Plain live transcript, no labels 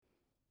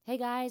Hey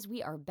guys,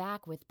 we are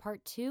back with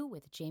part 2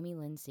 with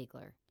Jamie-Lynn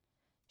Sigler.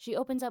 She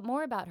opens up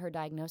more about her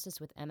diagnosis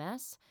with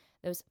MS,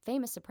 those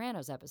famous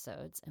Sopranos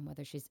episodes, and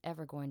whether she's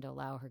ever going to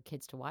allow her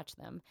kids to watch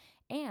them.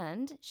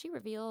 And she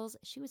reveals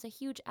she was a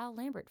huge Al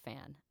Lambert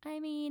fan.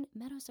 I mean,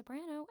 Meadow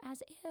Soprano,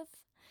 as if.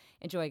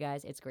 Enjoy,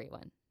 guys. It's a great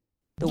one.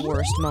 The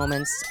worst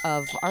moments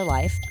of our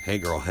life. Hey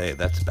girl, hey,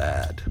 that's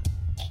bad.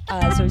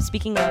 So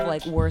speaking of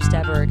like worst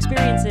ever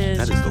experiences.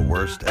 That is the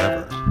worst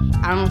ever.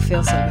 I don't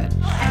feel so good.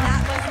 And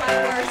that was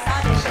my worst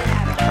audition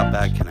ever. How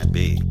bad can it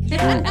be?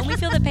 And we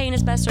feel that pain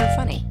is best served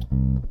funny.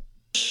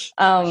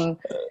 Well,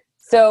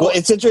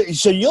 it's interesting.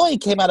 So you only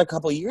came out a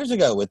couple years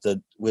ago with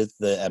the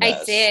MS.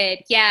 I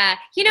did, yeah.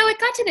 You know, it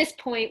got to this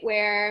point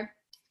where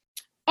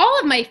all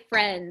of my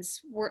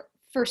friends were,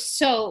 for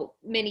so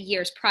many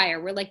years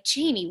prior, were like,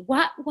 Jamie,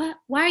 why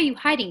are you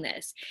hiding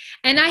this?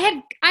 And I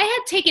had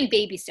taken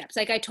baby steps.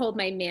 Like I told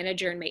my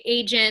manager and my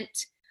agent,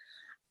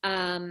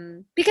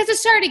 because it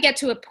started to get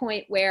to a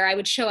point where I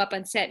would show up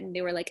on set and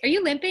they were like, are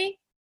you limping?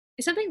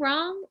 Is something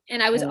wrong?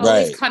 And I was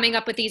always coming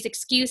up with these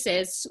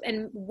excuses,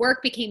 and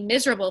work became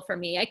miserable for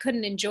me. I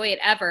couldn't enjoy it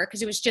ever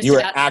because it was just you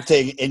were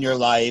acting in your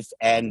life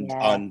and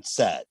on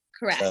set.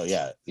 Correct. So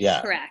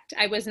yeah. Correct.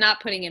 I was not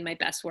putting in my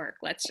best work,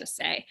 let's just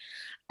say.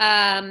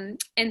 And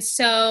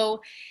so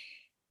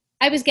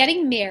I was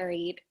getting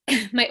married.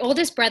 My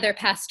oldest brother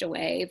passed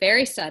away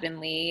very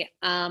suddenly.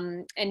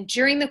 And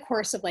during the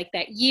course of like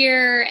that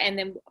year, and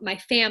then my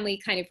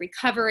family kind of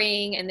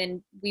recovering, and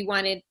then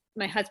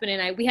my husband and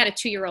I, we had a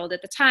 2-year-old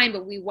at the time,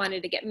 but we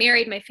wanted to get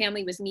married. My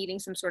family was needing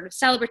some sort of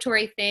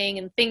celebratory thing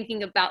and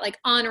thinking about like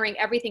honoring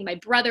everything my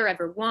brother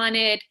ever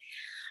wanted.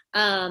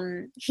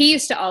 He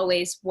used to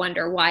always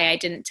wonder why I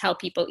didn't tell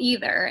people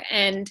either.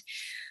 And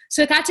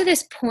so it got to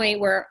this point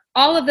where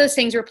all of those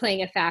things were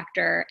playing a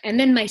factor. And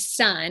then my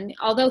son,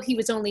 although he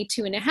was only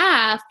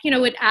 2.5,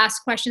 would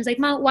ask questions like,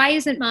 Mom, why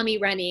isn't mommy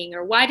running?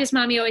 Or why does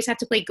mommy always have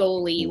to play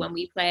goalie when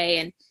we play?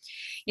 And,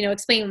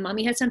 explain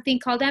mommy has something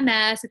called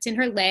MS. It's in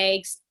her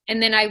legs.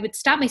 And then I would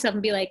stop myself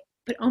and be like,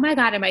 but oh my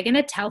God, am I going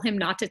to tell him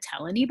not to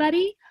tell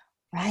anybody?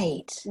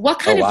 Right. What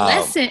kind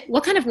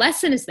of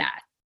lesson is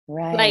that?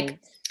 Right.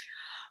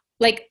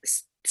 Like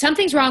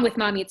something's wrong with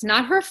mommy. It's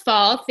not her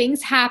fault.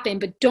 Things happen,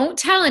 but don't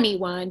tell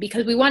anyone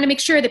because we want to make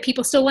sure that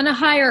people still want to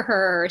hire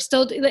her.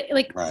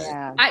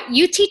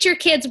 You teach your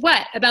kids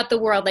what about the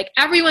world? Like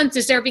everyone's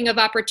deserving of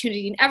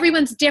opportunity and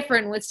everyone's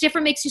different. What's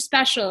different makes you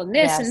special and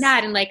this and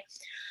that. And like,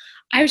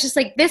 I was just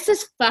like, this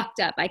is fucked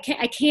up. I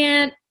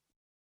can't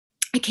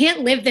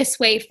live this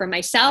way for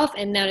myself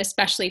and then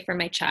especially for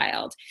my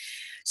child.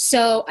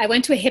 So I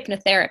went to a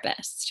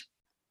hypnotherapist.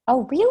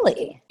 Oh,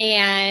 really?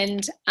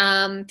 And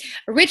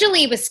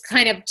originally it was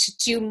kind of to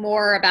do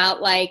more about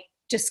like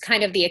just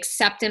kind of the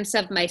acceptance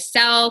of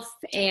myself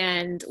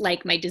and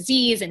like my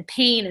disease and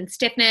pain and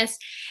stiffness.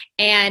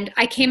 And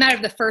I came out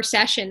of the first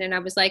session and I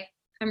was like,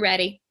 I'm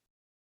ready.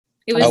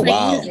 It was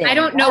I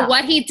don't know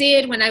what he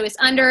did when I was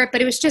under it,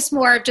 but it was just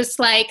more of just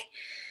like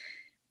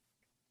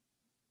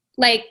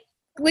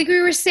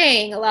we were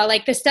saying a lot,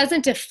 like this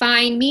doesn't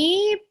define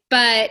me,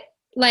 but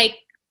like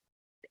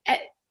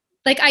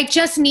I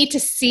just need to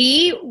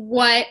see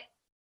what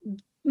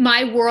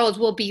my world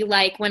will be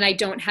like when I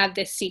don't have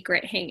this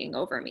secret hanging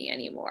over me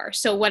anymore.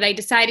 So what I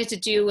decided to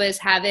do was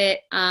have it,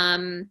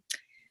 come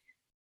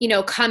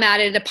out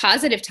at a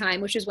positive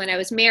time, which is when I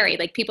was married.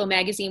 Like People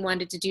Magazine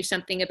wanted to do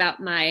something about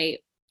my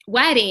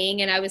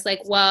wedding. And I was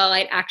like, well,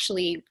 I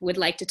actually would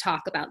like to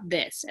talk about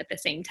this at the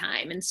same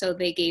time. And so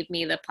they gave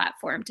me the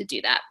platform to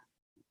do that.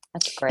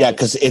 That's great. Yeah,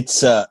 because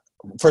it's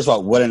first of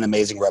all, what an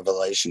amazing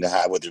revelation to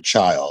have with your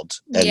child,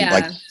 and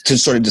like to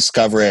sort of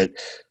discover it.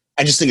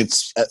 I just think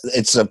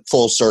it's a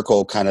full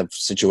circle kind of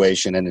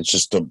situation, and it's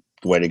just the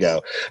way to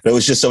go. But it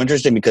was just so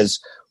interesting because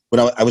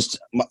when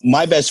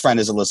my best friend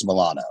is Alyssa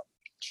Milano,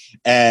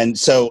 and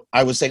so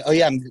I was saying, oh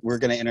yeah, we're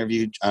going to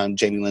interview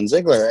Jamie-Lynn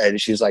Sigler, and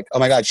she's like, oh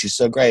my God, she's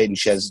so great, and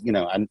she has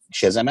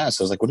she has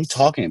MS. I was like, what are you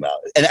talking about?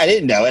 And I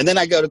didn't know. And then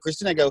I go to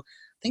Christine, I go,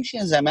 I think she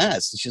has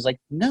MS. And she's like,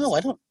 no, I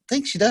don't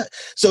think she does.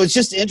 So it's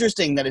just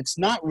interesting that it's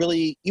not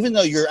really, even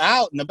though you're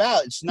out and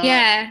about, it's not.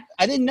 Yeah.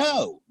 I didn't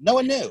know. No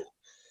one knew.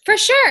 For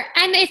sure.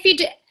 And if you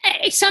do,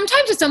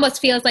 sometimes it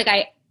almost feels like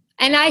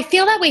I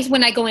feel that way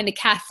when I go into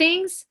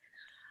castings,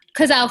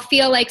 because I'll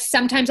feel like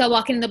sometimes I'll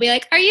walk in and they'll be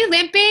like, are you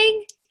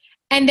limping?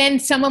 And then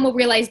someone will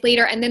realize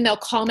later, and then they'll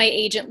call my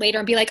agent later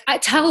and be like, I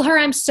tell her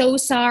I'm so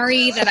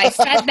sorry that I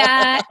said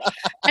that.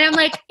 And I'm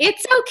like,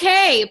 it's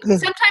okay. But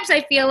sometimes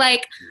I feel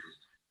like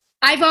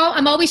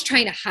I'm always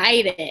trying to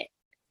hide it.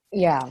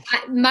 Yeah.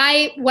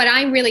 What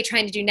I'm really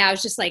trying to do now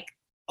is just like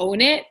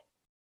own it.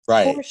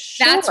 Right.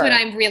 Sure. That's what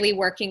I'm really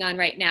working on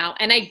right now.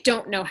 And I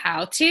don't know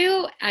how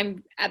to,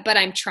 but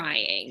I'm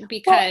trying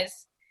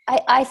because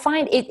I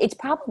find it's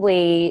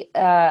probably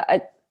a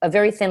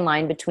very thin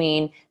line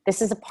between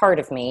this is a part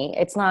of me.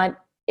 It's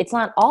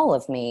not all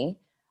of me.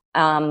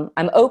 I'm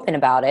open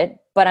about it,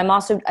 but I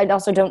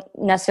also don't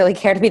necessarily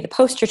care to be the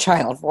poster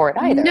child for it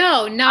either.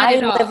 No, not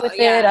at all. I live with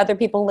it. Other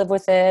people live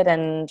with it,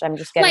 and I'm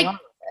just getting on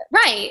with it.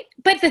 Right.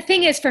 But the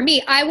thing is, for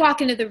me, I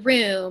walk into the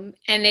room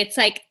and it's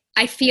like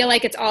I feel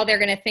like it's all they're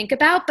going to think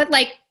about. But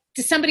like,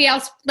 to somebody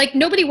else, like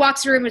nobody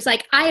walks in the room and is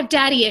like, I have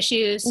daddy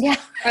issues. Yeah.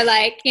 Or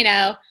like, you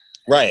know,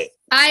 Right.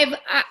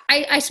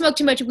 I smoke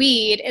too much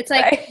weed. It's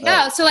like, Right.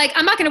 no. So like,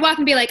 I'm not going to walk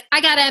and be like, I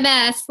got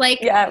MS.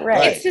 Like, Yeah,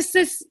 right. it's just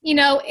this, you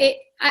know,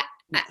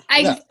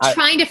 I'm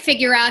trying to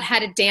figure out how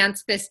to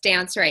dance this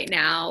dance right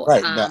now.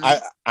 Right. No,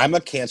 I'm a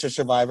cancer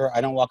survivor.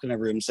 I don't walk in a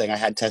room saying I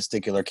had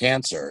testicular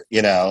cancer,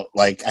 you know,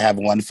 like I have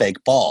one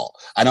fake ball.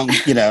 I don't,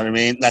 you know what I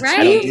mean? That's, Right.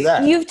 I don't do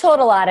that. You've told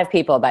a lot of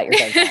people about your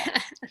fake ball.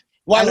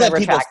 Well, I'm I let gonna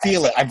people retract that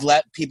feel it. statement. I've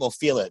let people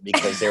feel it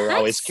because they were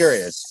always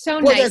curious.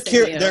 So Well, nice of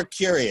you. they're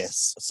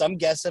curious. Some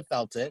guests have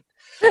felt it.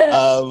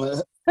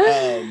 It's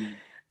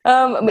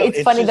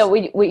funny though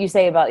what you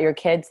say about your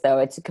kids though.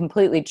 It's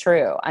completely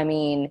true. I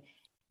mean,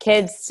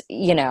 kids,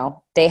 you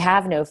know, they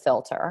have no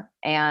filter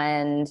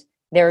and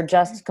they're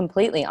just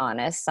completely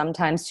honest,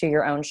 sometimes to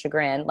your own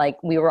chagrin.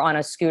 Like we were on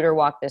a scooter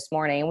walk this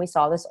morning and we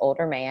saw this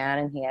older man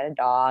and he had a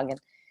dog and,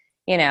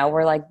 you know,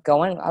 we're like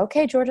going,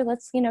 okay, Georgia,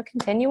 let's, you know,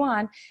 continue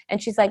on.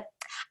 And she's like,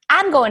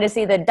 I'm going to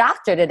see the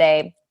doctor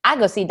today. I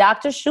go see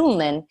Dr.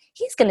 Schulman.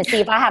 He's going to see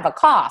if I have a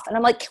cough. And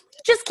I'm like, can we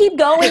just keep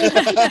going?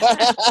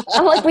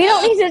 I'm like, we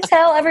don't need to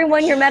tell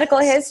everyone your medical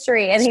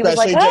history. And he was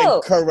like,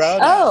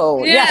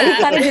 oh, yeah.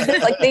 He kind of did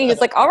this like thing.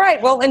 He's like, all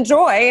right, well,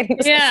 enjoy. And he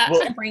was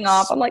like, bring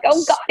off. I'm like,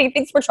 oh God, he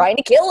thinks we're trying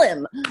to kill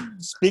him.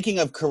 Speaking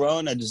of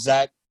Corona, does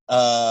that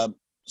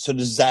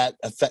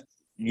affect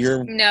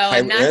your high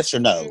risk or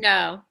no?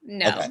 No.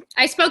 Okay.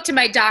 I spoke to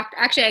my doctor.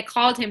 Actually, I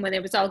called him when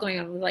it was all going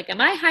on. I was like,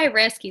 am I high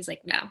risk? He's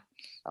like, no.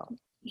 Oh.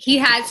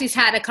 He's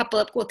had a couple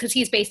of, well, because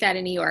he's based out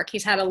of New York.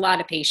 He's had a lot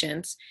of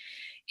patients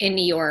in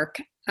New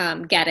York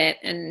get it,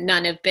 and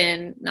none have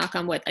been, knock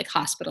on wood, like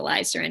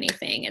hospitalized or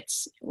anything.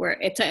 It's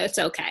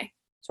okay.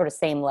 Sort of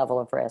same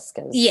level of risk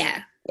as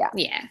yeah.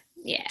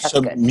 That's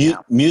so good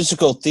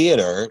musical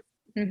theater.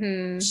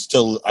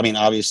 Still, I mean,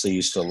 obviously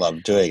you still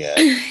love doing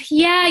it.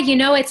 Yeah, you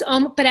know,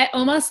 but I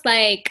almost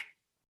like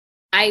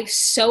I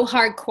so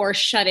hardcore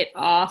shut it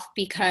off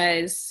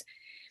because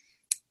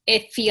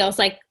it feels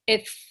like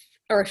it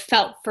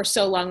felt for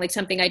so long like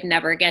something I'd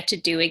never get to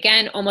do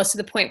again, almost to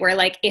the point where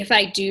like if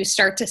I do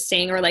start to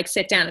sing or like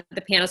sit down at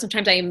the piano,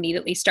 sometimes I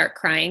immediately start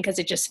crying because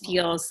it just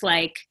feels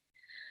like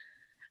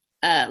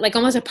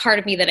almost a part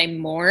of me that I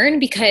mourn,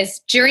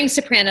 because during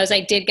Sopranos,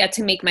 I did get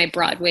to make my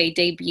Broadway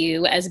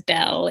debut as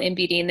Belle in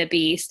Beauty and the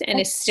Beast. And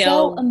it's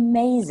still so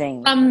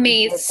amazing.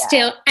 Amazing.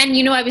 Still. And,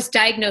 you know, I was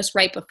diagnosed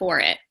right before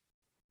it.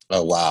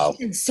 Oh, wow.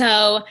 And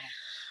so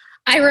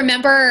I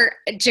remember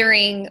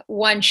during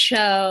one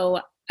show,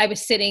 I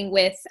was sitting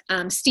with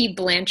Steve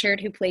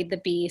Blanchard, who played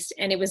the Beast,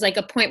 and it was like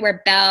a point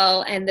where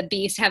Belle and the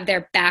Beast have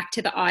their back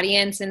to the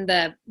audience and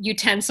the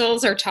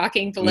utensils are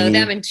talking below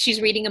them, and she's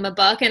reading him a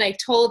book, and I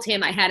told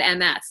him I had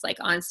MS, like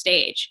on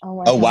stage.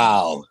 Oh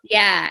wow.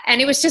 Yeah,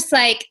 and it was just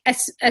like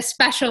a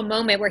special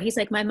moment where he's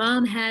like, my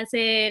mom has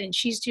it, and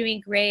she's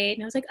doing great,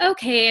 and I was like,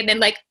 okay, and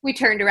then like we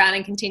turned around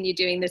and continued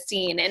doing the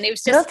scene, and it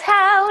was just... Little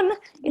town.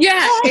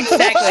 Yeah,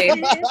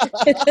 exactly.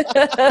 But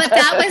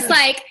that was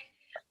like...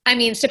 I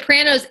mean,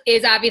 Sopranos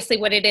is obviously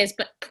what it is,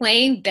 but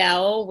playing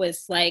Belle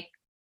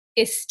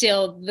is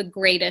still the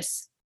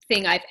greatest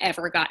thing I've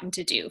ever gotten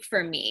to do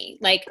for me.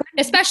 Like,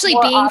 especially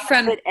being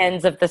from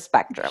ends of the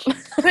spectrum.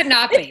 Could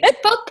not be.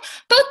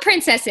 Both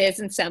princesses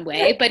in some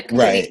way, but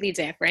completely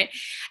different.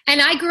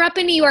 And I grew up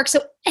in New York,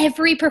 so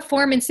every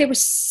performance there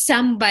was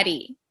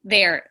somebody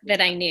there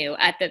that I knew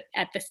at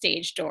the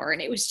stage door,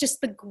 and it was just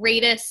the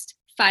greatest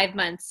 5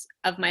 months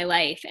of my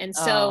life. And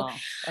so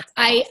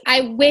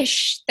I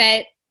wish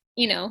that,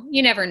 you know,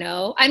 you never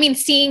know. I mean,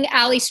 seeing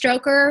Ali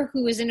Stroker,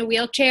 who was in a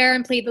wheelchair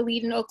and played the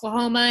lead in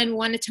Oklahoma and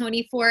won a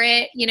Tony for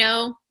it, you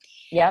know.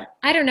 Yep.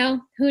 I don't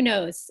know. Who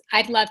knows?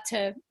 I'd love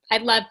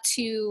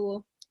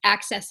to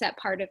access that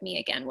part of me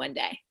again one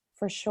day.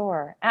 For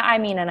sure. I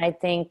mean, and I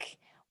think,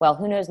 well,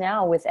 who knows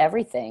now with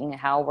everything,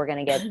 how we're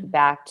going to get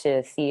back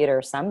to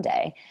theater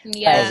someday.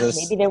 Yeah.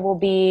 Maybe there will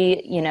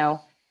be, you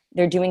know,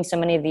 they're doing so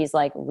many of these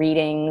like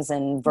readings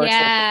and virtual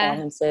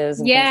performances.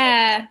 And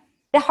things like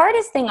the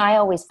hardest thing I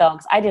always felt,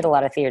 because I did a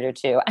lot of theater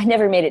too, I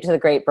never made it to the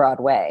Great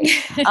Broadway.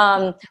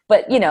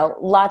 But, you know,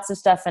 lots of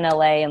stuff in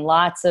LA and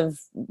lots of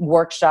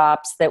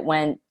workshops that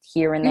went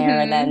here and there.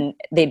 And then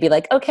they'd be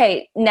like,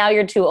 okay, now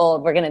you're too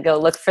old. We're going to go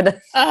look for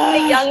the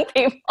young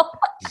people.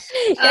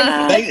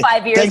 Like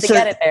 5 years to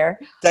get it there.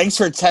 Thanks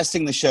for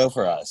testing the show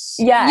for us.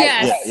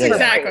 Yes,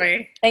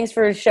 exactly. Thanks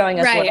for showing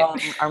us what all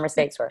our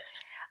mistakes were.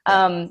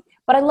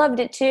 But I loved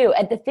it too.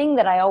 And the thing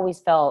that I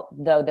always felt,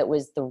 though, that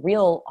was the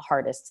real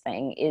hardest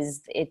thing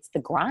is it's the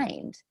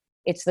grind.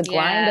 It's the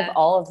grind of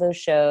all of those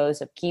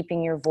shows, of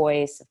keeping your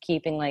voice, of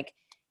keeping like,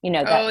 you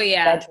know, that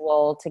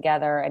schedule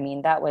together. I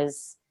mean,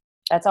 that's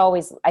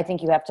always, I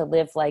think you have to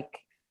live like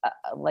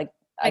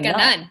a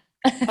nun.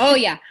 Oh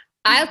yeah.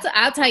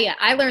 I'll tell you,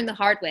 I learned the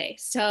hard way.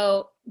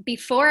 So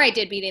before I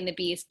did Beauty and the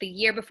Beast, the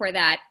year before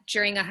that,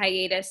 during a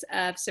hiatus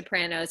of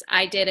Sopranos,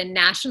 I did a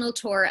national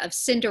tour of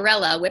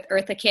Cinderella with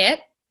Eartha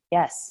Kitt.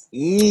 Yes.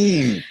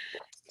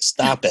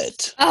 Stop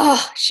it.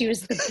 Oh, she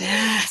was the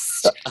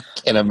best. I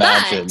can't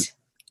imagine. But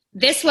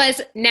this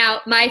was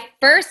now my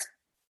first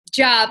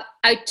job.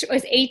 I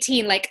was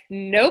 18, like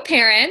no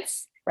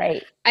parents.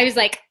 Right. I was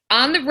like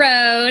on the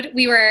road.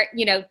 We were,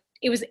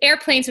 it was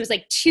airplanes. So it was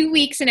like 2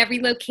 weeks in every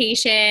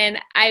location.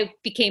 I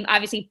became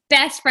obviously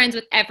best friends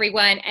with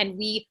everyone and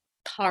we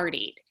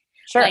partied.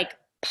 Sure. Like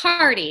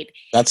partied.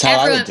 That's how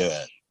I would do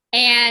it.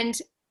 And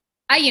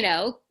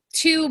I,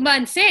 2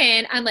 months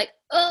in, I'm like,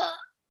 oh,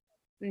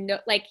 no,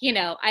 like,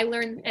 I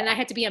learned, and I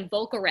had to be on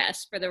vocal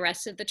rest for the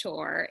rest of the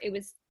tour. It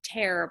was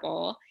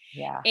terrible.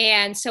 Yeah.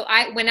 And so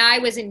when I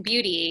was in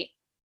beauty,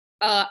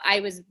 I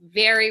was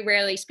very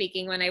rarely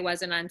speaking when I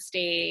wasn't on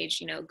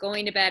stage,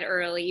 going to bed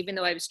early, even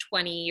though I was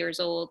 20 years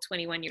old,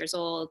 21 years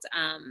old.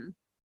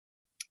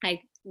 I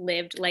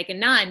lived like a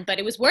nun, but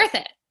it was worth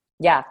it.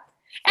 Yeah.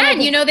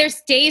 And,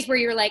 there's days where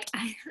you're like,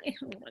 I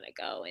don't want to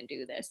go and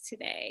do this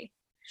today.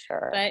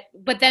 Sure.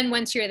 But then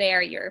once you're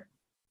there, you're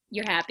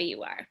happy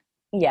you are.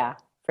 Yeah,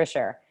 for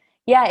sure.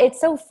 Yeah. It's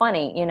so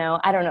funny.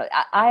 I don't know.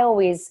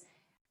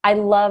 I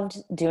loved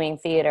doing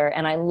theater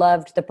and I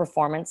loved the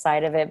performance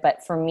side of it.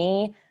 But for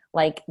me,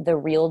 like the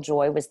real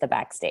joy was the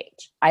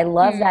backstage. I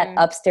love that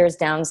upstairs,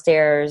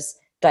 downstairs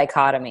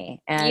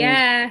dichotomy.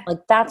 And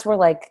like, that's where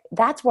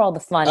all the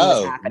fun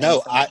was happening.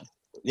 No,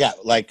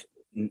 like,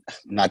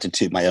 not to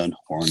toot my own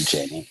horn,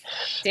 Jamie.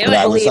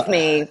 Believe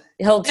me,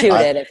 he'll toot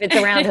it. If it's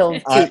around, he'll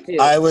toot.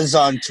 I was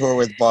on tour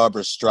with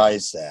Barbara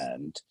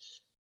Streisand.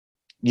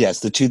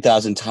 Yes, the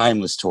 2000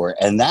 Timeless Tour.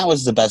 And that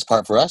was the best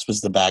part for us was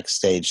the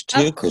backstage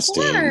too,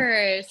 Christine. Of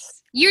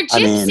course. You're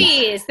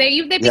gypsies. They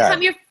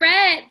become your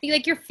friend,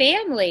 like your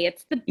family.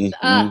 It's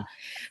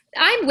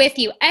I'm with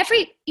you. I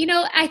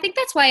think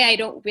that's why I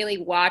don't really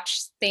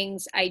watch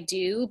things I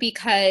do,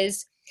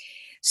 because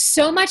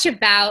so much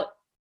about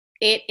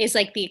it is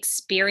like the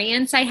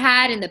experience I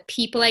had and the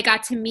people I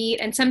got to meet.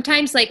 And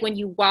sometimes like when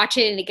you watch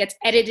it and it gets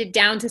edited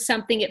down to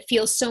something, it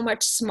feels so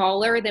much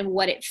smaller than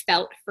what it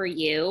felt for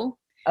you.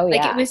 Oh, like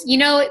yeah. It was,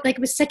 like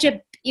it was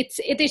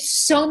there's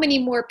so many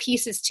more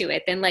pieces to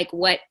it than like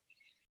what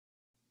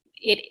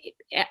it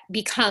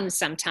becomes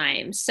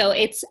sometimes. So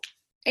it's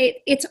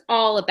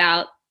all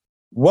about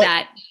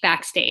that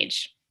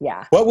backstage.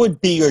 Yeah. What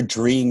would be your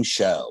dream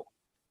show?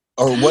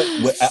 Or what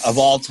of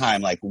all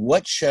time, like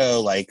what show,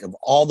 like of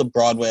all the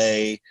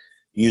Broadway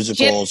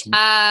musicals?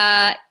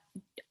 I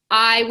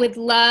would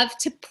love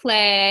to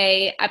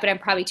play, but I'm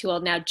probably too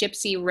old now,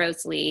 Gypsy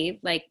Rose Lee,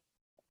 like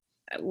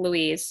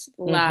Louise,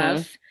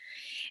 love.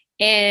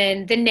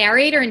 And the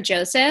narrator in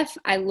Joseph,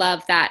 I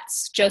love that.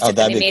 Joseph,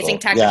 the Amazing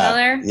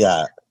Technicolor.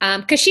 Yeah.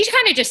 Because she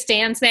kind of just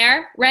stands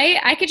there, right?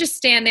 I could just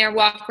stand there,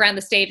 walk around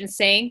the stage and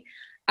sing.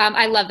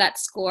 I love that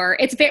score.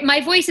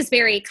 My voice is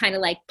very kind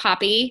of like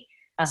poppy.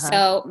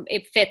 So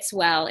it fits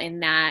well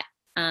in that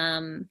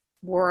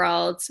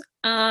world.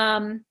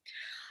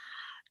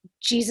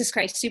 Jesus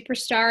Christ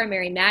Superstar,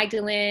 Mary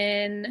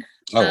Magdalene.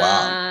 Oh,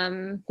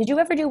 wow. Did you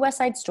ever do West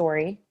Side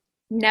Story?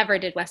 Never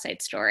did West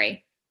Side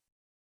Story.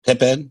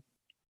 Pippin?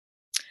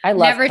 I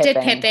love Never did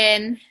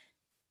Pippin.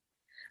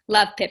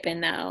 Love Pippin,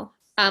 though.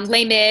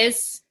 Les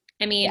Mis.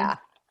 I mean. Yeah.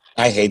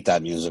 I hate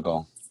that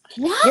musical.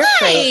 Why? You're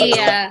crazy.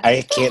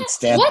 I can't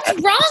stand What's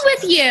wrong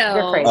with you?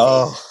 You're crazy.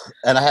 Oh,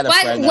 and I had a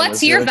friend.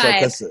 What's your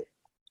vibe?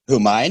 Who,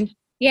 mine?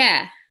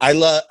 Yeah. I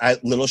love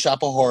Little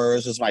Shop of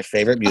Horrors was my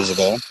favorite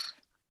musical.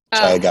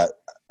 So I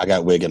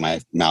got wig in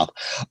my mouth.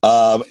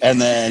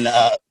 And then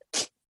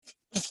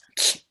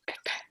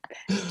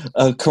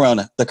the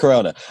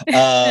Corona.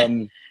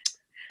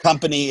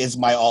 Company is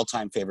my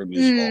all-time favorite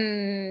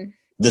musical.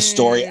 The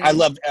story, I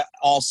loved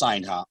all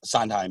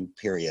Sondheim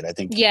period. I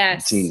think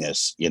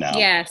genius,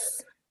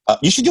 Yes.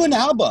 You should do an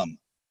album.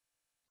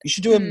 You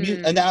should do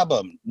an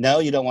album. No,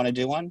 you don't want to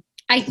do one?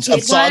 I did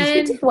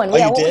one.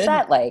 Yeah, what was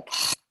that like?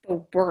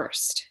 The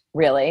worst.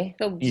 Really?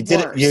 You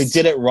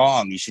did it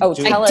wrong. You should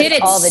tell us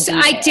all the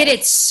details. I did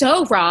it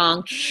so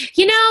wrong.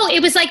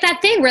 It was like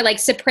that thing where like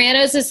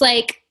Sopranos is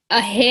like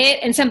a hit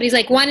and somebody's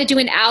like, want to do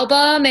an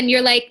album? And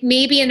you're like,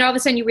 maybe. And all of a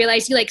sudden you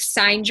realize you like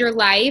signed your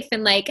life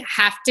and like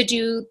have to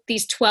do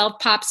these 12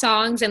 pop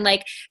songs and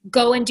like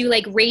go and do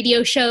like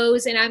radio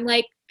shows. And I'm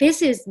like,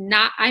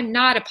 I'm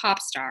not a pop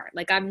star.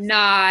 Like I'm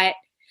not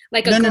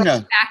like a girl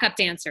with backup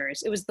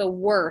dancers. It was the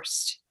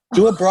worst.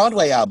 Do a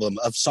Broadway album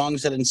of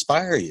songs that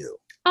inspire you.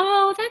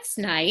 Oh, that's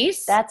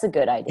nice. That's a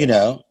good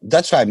idea.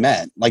 That's what I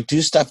meant. Like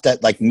do stuff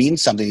that like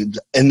means something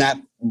in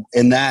that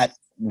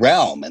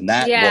realm, in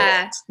that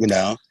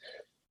world,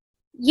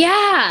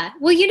 Yeah.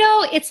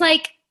 Well, it's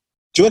like.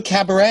 Do a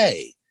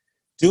cabaret.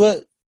 You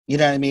know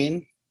what I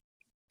mean?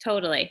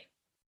 Totally.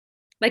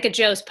 Like a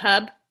Joe's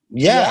Pub.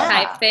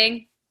 Type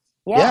thing.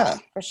 Yeah,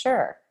 for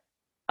sure.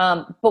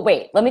 But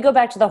wait, let me go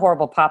back to the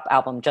Horrible Pop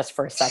album just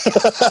for a second.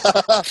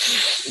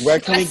 Where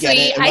can we get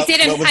it?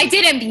 I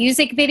did a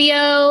music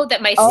video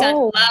that my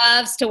son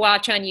loves to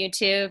watch on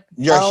YouTube.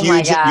 You're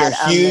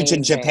huge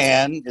in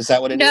Japan. Is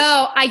that what it is?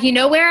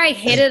 No, where I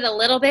hit it a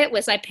little bit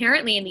was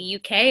apparently in the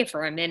UK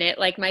for a minute.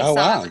 Like my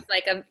song was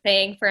like a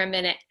thing for a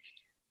minute.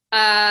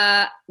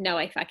 No,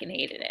 I fucking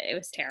hated it. It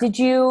was terrible. Did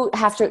you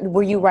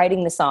were you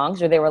writing the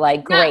songs, or they were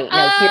like, great,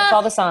 no, here's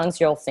all the songs,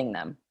 you'll sing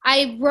them?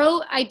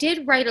 I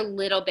did write a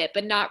little bit,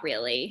 but not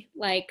really.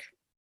 Like,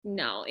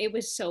 no, it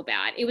was so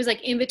bad. It was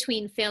like in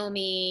between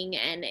filming,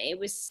 and I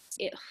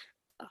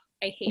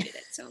hated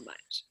it so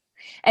much.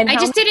 And I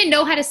just didn't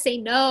know how to say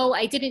no.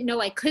 I didn't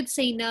know I could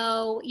say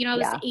no. I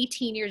was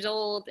 18 years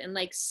old and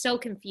like so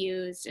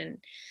confused and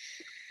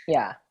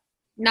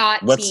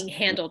not being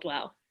handled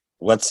well.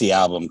 What's the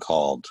album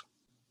called?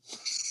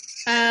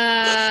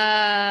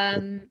 I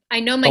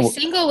know my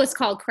single was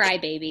called Cry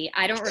Baby.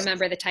 I don't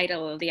remember the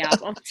title of the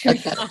album.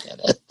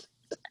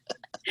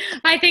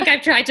 I think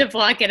I've tried to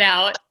block it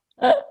out.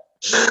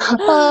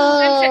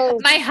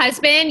 My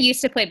husband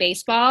used to play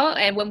baseball,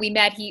 and when we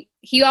met, he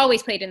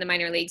always played in the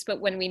minor leagues, but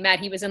when we met,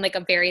 he was in like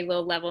a very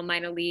low level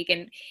minor league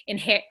in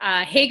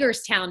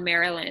Hagerstown,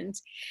 Maryland,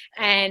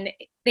 and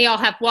they all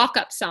have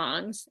walk-up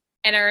songs.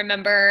 And I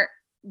remember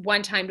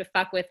one time, to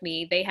fuck with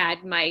me, they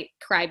had my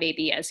Cry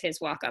Baby as his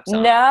walk-up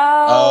song.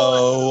 No.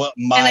 Oh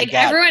my and like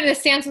God. Everyone in the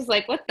stands was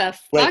like, what the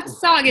fuck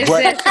song is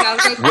this? And I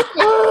was like,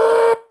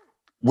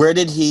 where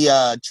did he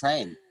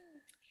train?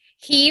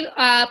 He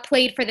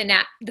played for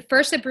the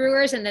first the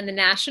Brewers and then the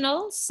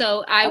Nationals.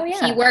 So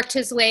he worked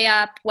his way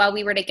up while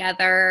we were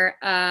together,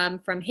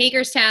 from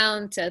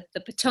Hagerstown to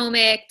the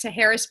Potomac to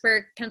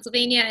Harrisburg,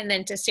 Pennsylvania, and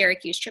then to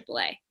Syracuse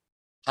AAA.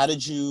 How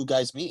did you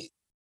guys meet?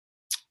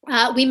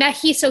 We met.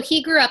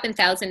 He grew up in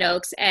Thousand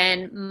Oaks,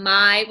 and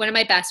one of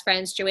my best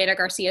friends, Joanna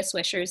Garcia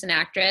Swisher, who's an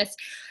actress,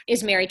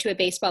 is married to a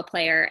baseball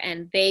player,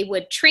 and they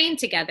would train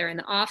together in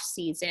the off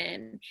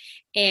season.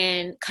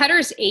 And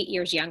Cutter's 8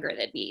 years younger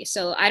than me,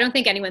 so I don't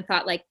think anyone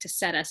thought like to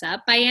set us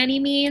up by any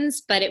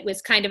means, but it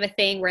was kind of a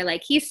thing where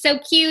like, he's so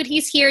cute,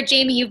 he's here,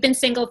 Jamie, you've been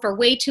single for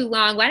way too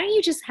long, why don't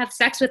you just have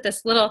sex with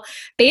this little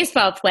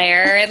baseball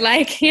player, and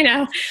like,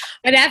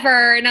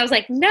 whatever. And I was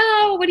like,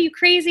 no, what are you,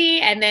 crazy?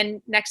 And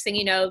then next thing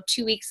you know,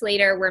 2 weeks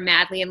later, we're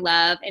madly in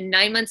love, and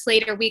 9 months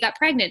later, we got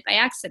pregnant by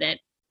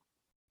accident.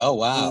 Oh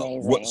wow.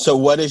 So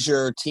what is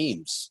your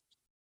teams?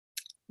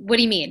 What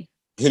do you mean?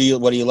 What do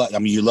you love? I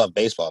mean, you love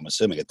baseball, I'm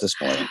assuming, at this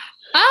point.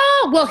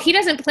 Oh, well, he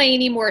doesn't play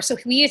anymore, so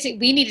we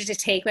needed to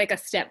take like a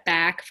step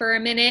back for a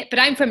minute. But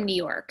I'm from New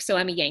York, so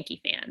I'm a Yankee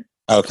fan.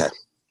 Okay.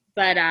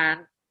 But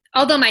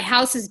although my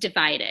house is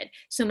divided,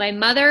 so my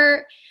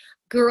mother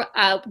grew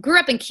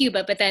up in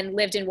Cuba, but then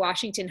lived in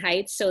Washington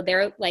Heights, so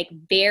they're like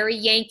very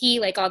Yankee,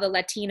 like all the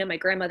Latina. My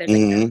grandmother's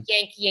like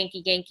Yankee,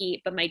 Yankee,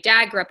 Yankee. But my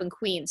dad grew up in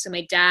Queens, so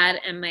my dad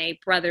and my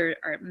brother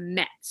are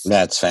Mets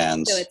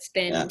fans. So it's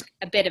been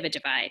a bit of a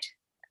divide.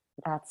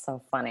 That's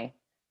so funny.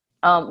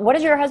 What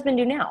does your husband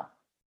do now?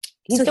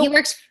 He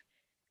works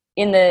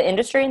in the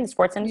industry, in the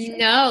sports industry?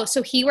 No,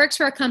 so he works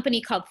for a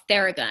company called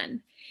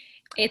Theragun.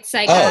 It's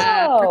like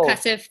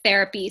percussive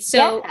therapy.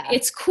 So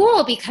it's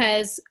cool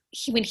because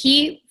when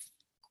he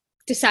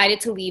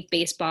decided to leave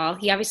baseball,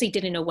 he obviously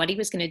didn't know what he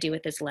was going to do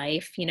with his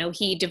life.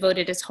 He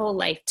devoted his whole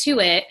life to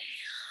it.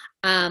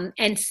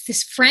 And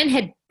this friend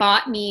had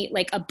bought me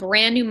like a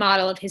brand new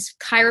model of his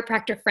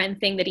chiropractor friend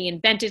thing that he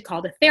invented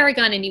called a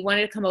Theragun, and he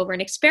wanted to come over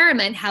and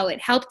experiment how it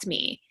helped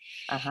me.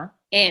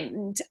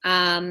 And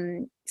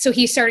so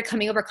he started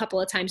coming over a couple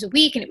of times a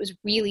week, and it was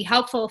really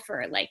helpful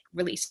for like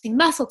releasing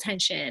muscle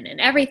tension and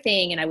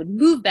everything. And I would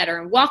move better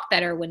and walk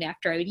better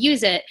after I would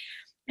use it.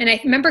 And I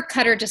remember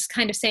Cutter just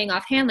kind of saying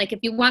offhand, like, if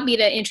you want me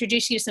to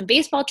introduce you to some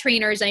baseball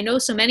trainers, I know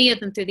so many of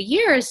them through the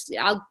years,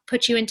 I'll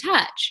put you in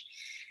touch.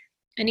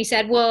 And he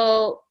said,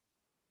 well,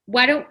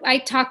 why don't I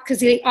talk? Because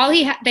they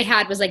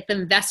had was like the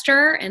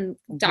investor and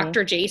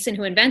Dr. Jason,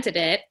 who invented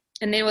it.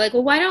 And they were like,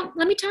 well,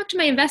 let me talk to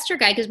my investor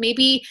guy, because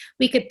maybe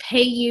we could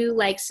pay you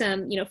like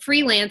some,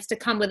 freelance to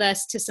come with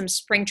us to some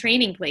spring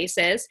training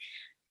places.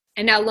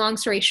 And now, long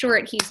story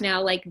short, he's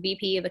now like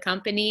VP of the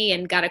company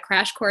and got a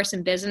crash course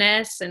in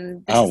business.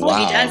 And this is what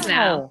he does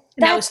now.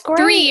 And that was great.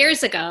 3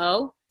 years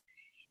ago.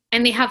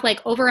 And they have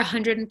like over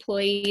 100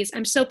 employees.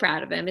 I'm so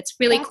proud of him. It's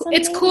really cool.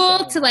 Amazing. It's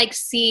cool to like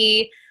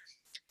see,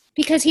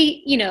 because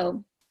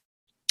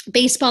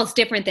baseball's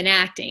different than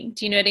acting.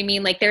 Do you know what I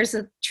mean? Like there's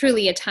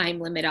truly a time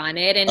limit on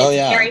it, and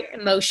it's very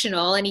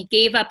emotional, and he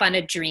gave up on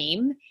a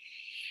dream.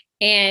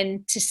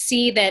 And to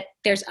see that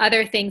there's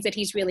other things that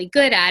he's really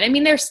good at. I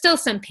mean, there's still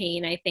some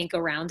pain, I think,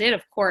 around it,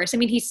 of course. I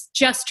mean, he's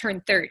just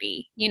turned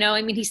 30,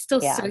 he's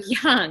still so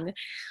young.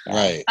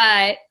 Right.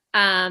 But,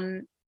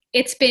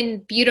 it's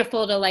been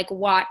beautiful to like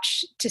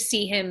watch, to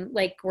see him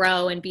like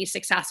grow and be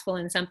successful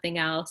in something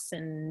else,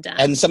 and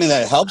something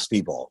that helps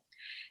people.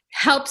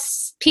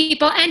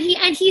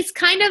 And he's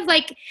kind of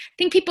like, I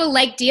think people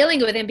like dealing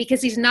with him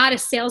because he's not a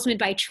salesman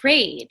by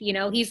trade.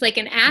 He's like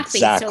an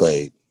athlete.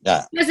 Exactly.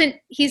 So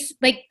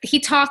he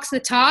talks the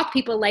talk.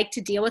 People like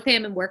to deal with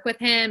him and work with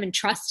him and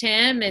trust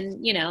him, and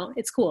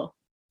it's cool.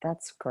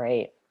 That's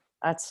great.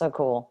 That's so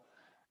cool.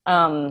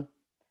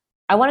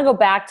 I want to go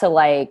back to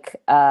like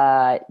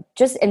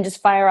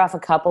just fire off a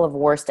couple of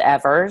worst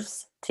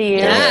evers to you.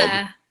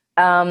 Yeah.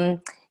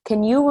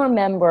 Can you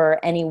remember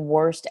any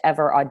worst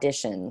ever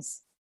auditions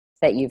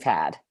that you've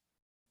had?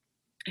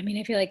 I mean,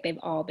 I feel like they've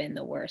all been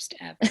the worst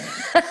ever.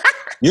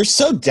 You're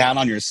so down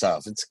on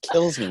yourself. It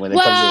kills me when it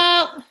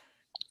comes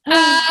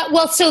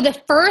to... so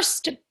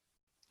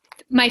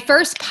my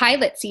first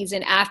pilot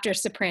season after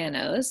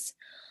Sopranos,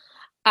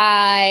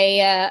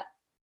 I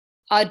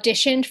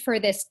auditioned for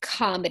this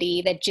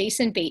comedy that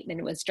Jason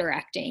Bateman was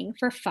directing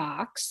for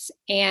Fox.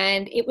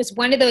 And it was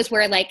one of those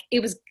where like, it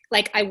was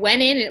like, I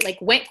went in and it like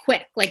went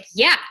quick, like,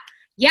 yeah,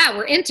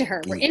 we're into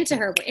her. We're into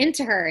her. We're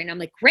into her. And I'm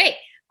like, great.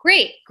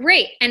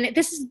 And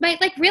this is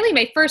really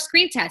my first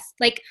screen test,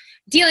 like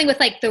dealing with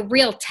like the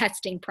real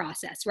testing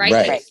process, right?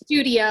 Like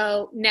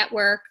studio,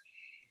 network.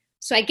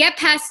 So I get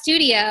past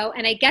studio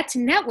and I get to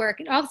network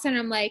and all of a sudden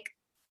I'm like,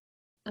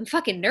 I'm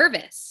fucking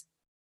nervous.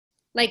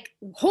 Like,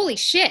 holy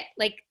shit.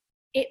 Like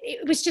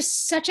it was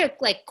just such a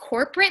like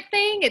corporate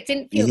thing. It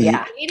didn't feel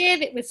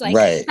creative. It was like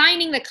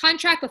signing the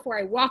contract before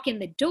I walk in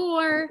the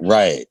door.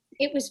 Right.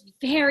 It was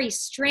very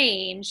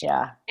strange.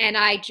 Yeah. And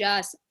I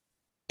just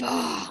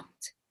bombed.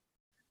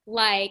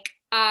 Like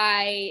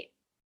I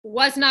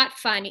was not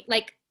funny.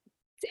 Like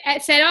I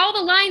said all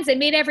the lines that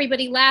made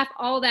everybody laugh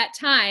all that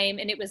time.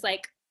 And it was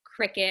like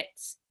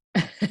crickets.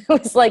 It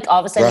was like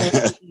all of a sudden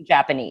you're speaking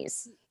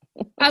Japanese.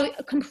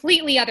 A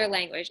completely other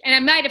language. And I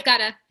might have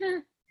got a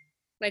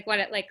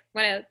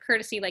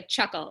courtesy like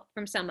chuckle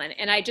from someone.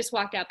 And I just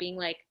walked out being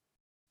like,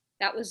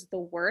 that was the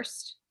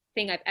worst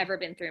thing I've ever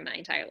been through in my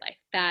entire life.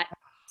 That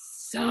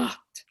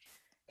sucked.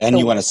 And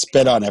you want to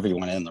spit on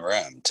everyone in the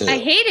room too. I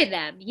hated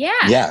them.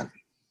 Yeah. Yeah.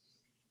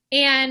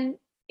 And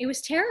it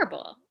was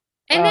terrible.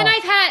 And then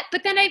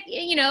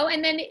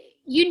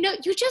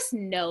you just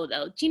know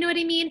though. Do you know what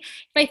I mean?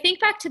 If I think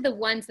back to the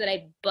ones that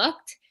I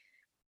booked,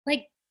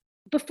 like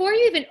before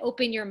you even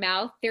open your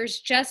mouth, there's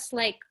just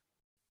like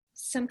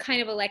some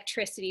kind of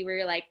electricity where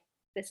you're like,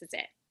 this is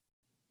it.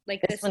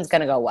 Like this one's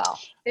going to go well.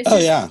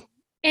 Yeah.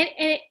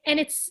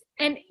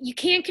 And you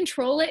can't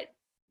control it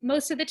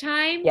most of the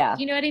time. Yeah.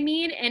 You know what I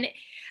mean? And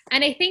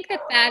I think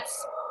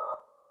that's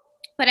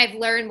what I've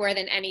learned more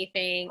than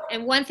anything.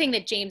 And one thing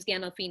that James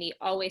Gandolfini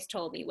always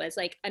told me was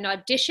like, an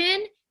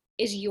audition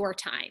is your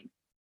time.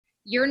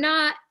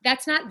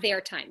 That's not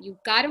their time. You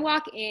got to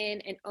walk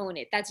in and own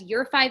it. That's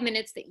your 5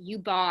 minutes that you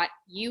bought,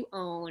 you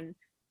own.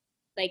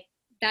 Like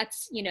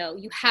that's,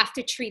 you have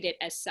to treat it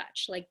as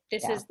such. Like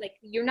this is like,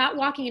 you're not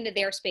walking into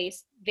their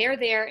space. They're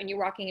there and you're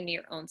walking into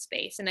your own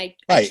space. And I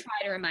try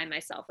to remind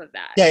myself of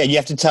that. Yeah.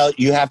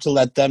 You have to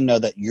let them know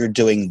that you're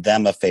doing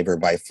them a favor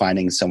by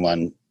finding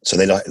someone so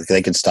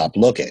they can stop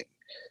looking.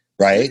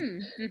 Right.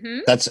 Mm-hmm.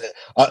 That's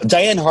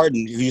Diane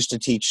Harden, who used to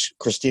teach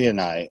Christina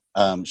and I.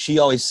 She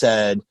always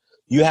said,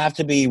 you have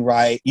to be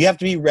right. You have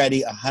to be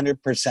ready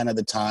 100% of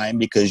the time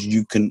because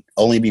you can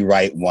only be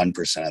right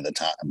 1% of the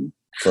time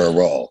for a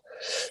role.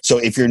 So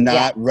if you're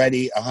not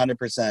ready 100% of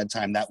the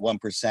time, that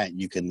 1%,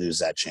 you can lose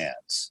that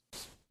chance.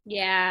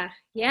 Yeah.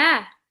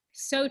 Yeah.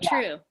 So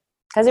true.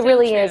 Because it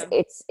really is.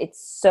 It's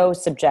so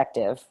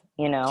subjective,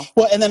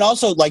 Well, and then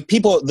also like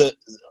people,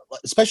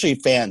 especially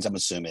fans, I'm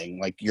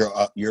assuming like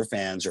your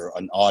fans or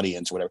an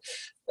audience, or whatever,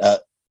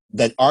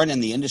 that aren't in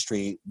the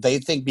industry, they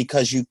think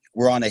because you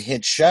were on a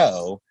hit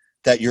show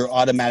that you're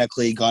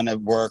automatically going to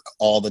work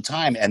all the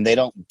time, and they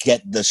don't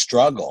get the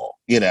struggle,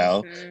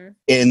 Mm-hmm.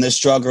 And the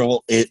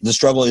struggle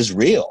is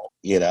real,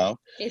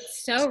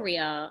 It's so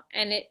real.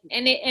 And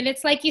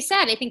it's like you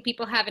said, I think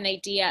people have an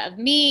idea of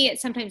me.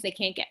 Sometimes they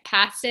can't get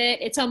past it.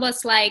 It's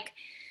almost like,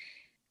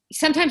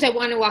 sometimes I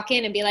want to walk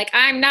in and be like,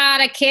 I'm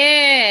not a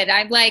kid.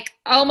 I'm like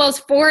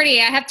almost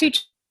 40. I have 2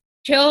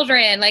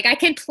 children. Like I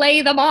can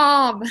play the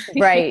mom.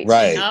 Right.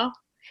 Right.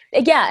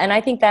 Yeah. And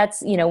I think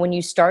that's, when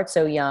you start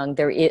so young,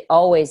 it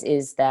always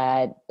is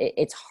that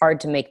it's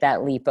hard to make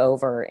that leap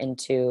over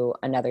into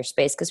another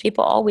space because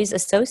people always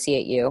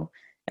associate you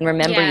and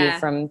remember you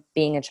from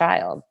being a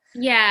child.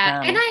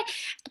 Yeah.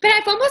 But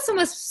I've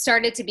almost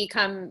started to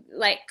come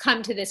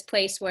to this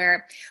place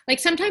where like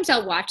sometimes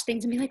I'll watch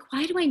things and be like,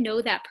 why do I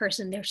know that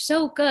person? They're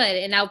so good.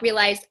 And I'll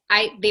realize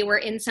they were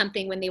in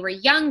something when they were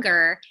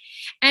younger.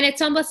 And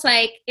it's almost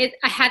like I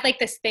had like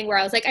this thing where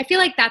I was like, I feel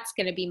like that's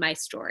going to be my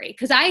story.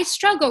 Cause I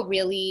struggle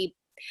really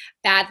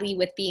badly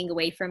with being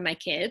away from my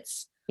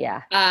kids.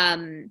 Yeah.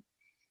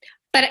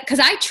 But because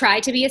I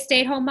tried to be a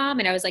stay-at-home mom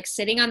and I was like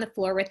sitting on the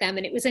floor with them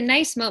and it was a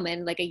nice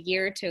moment like a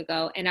year or two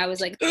ago. And I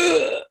was like,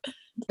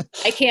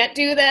 I can't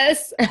do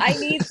this. I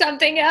need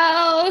something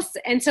else.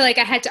 And so like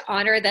I had to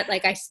honor that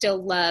like I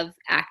still love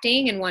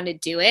acting and want to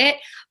do it.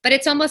 But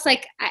it's almost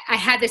like I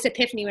had this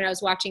epiphany when I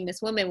was watching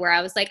this woman where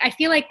I was like, I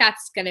feel like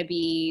that's going to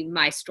be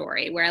my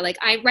story where like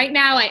right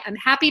now I'm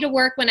happy to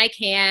work when I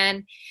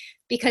can.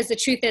 Because the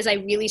truth is I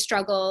really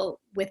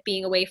struggle with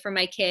being away from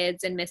my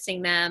kids and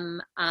missing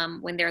them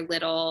when they're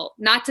little.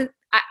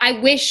 I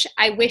wish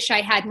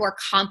I had more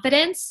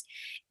confidence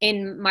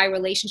in my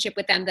relationship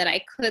with them that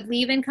I could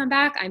leave and come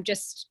back.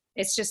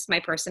 It's just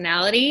my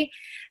personality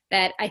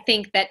that I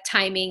think that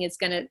timing is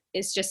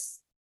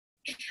just,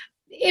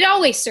 it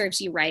always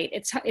serves you right.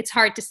 It's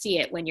hard to see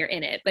it when you're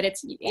in it, but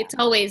it's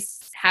always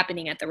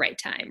happening at the right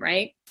time,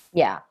 right?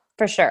 Yeah,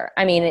 for sure.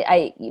 I mean,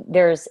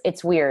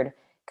 it's weird.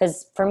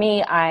 Because for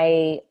me,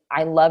 I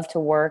I love to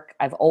work.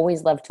 I've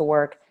always loved to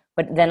work,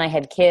 but then I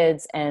had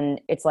kids, and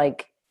it's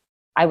like,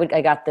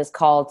 I got this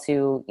call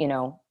to,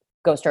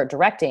 go start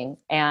directing.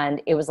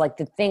 And it was like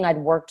the thing I'd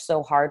worked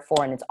so hard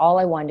for, and it's all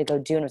I wanted to go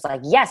do. And it was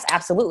like, yes,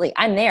 absolutely,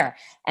 I'm there.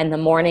 And the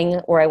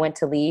morning where I went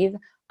to leave,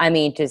 I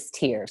mean, just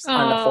tears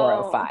on the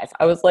 405.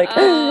 I was like,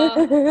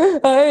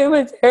 I am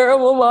a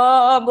terrible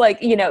mom. Like,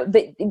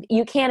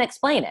 you can't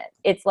explain it.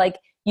 It's like,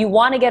 you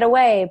want to get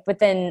away, but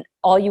then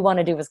all you want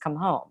to do is come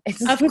home.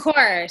 It's of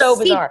course. So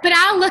bizarre. But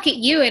I'll look at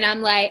you and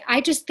I'm like,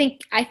 I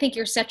think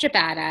you're such a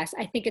badass.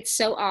 I think it's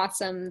so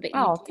awesome that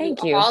you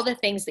do all the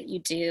things that you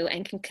do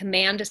and can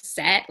command a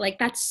set. Like,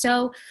 that's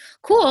so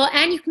cool.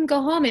 And you can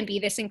go home and be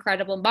this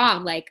incredible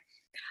mom. Like,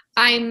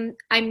 I'm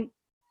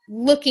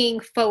looking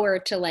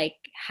forward to like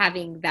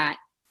having that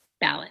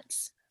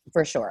balance.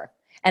 For sure.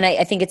 And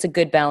I think it's a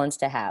good balance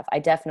to have. I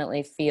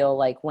definitely feel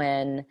like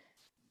when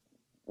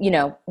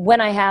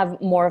I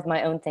have more of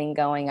my own thing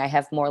going, I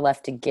have more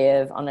left to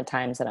give on the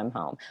times that I'm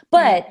home.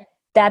 But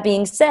that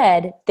being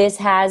said, this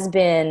has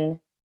been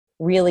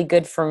really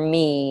good for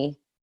me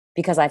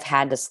because I've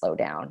had to slow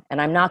down, and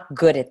I'm not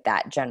good at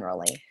that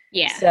generally.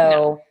 Yeah.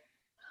 So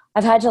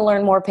I've had to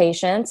learn more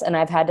patience, and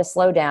I've had to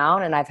slow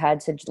down, and I've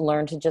had to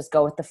learn to just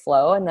go with the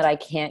flow, and that I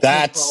can't control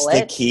it. That's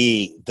the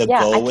key. Go with the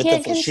flow. I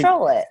can't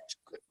control it.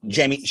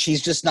 Jamie,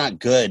 she's just not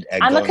good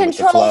at I'm going a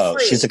control with the flow.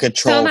 freak. She's a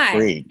control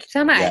freak.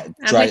 So am I. Yeah,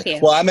 I'm with you.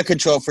 Well, I'm a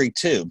control freak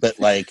too, but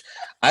like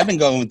I've been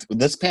going with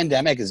this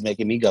pandemic is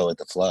making me go with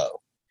the flow.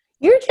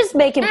 You're just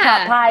making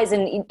pot pies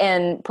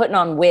and putting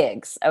on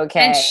wigs,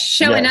 okay? And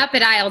showing up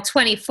at aisle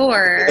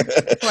 24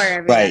 for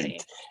everybody.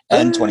 Right.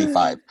 And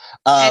 25.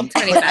 And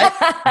 25.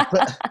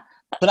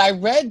 But I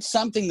read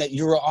something that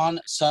you were on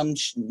some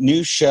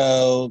new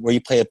show where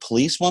you play a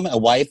policewoman, a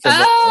wife.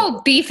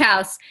 Beef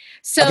House.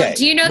 So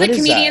do you know the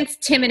comedians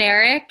Tim and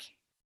Eric?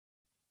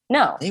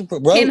 No. Tim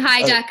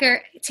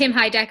Heidecker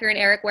and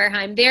Eric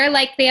Wareheim.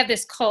 They have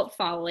this cult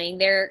following.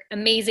 They're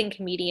amazing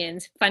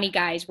comedians, funny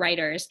guys,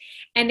 writers.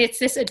 And it's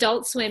this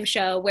Adult Swim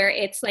show where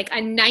it's like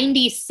a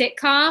 90s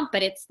sitcom,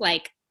 but it's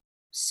like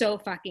so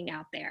fucking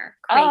out there.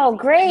 Crazy. Oh,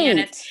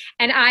 great.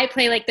 And I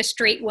play like the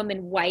straight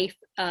woman wife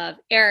of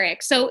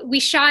Eric. So we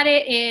shot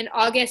it in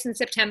August and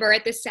September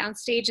at this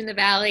soundstage in the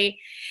Valley.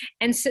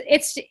 And so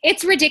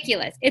it's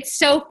ridiculous. It's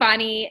so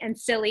funny and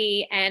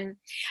silly. And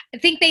I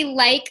think they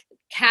like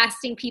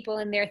casting people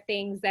in their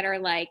things that are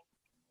like,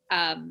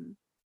 that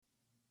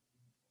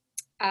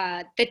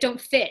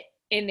don't fit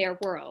in their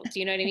world.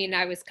 You know what I mean?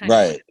 I was kind of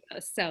one of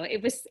those. So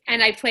it was,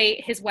 and I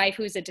play his wife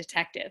who's a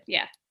detective.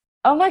 Yeah.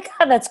 Oh my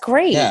God, that's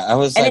great. Yeah, I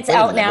was and like, it's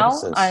out now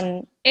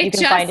on, you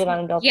can find it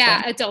on Adult Swim?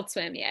 Yeah, Adult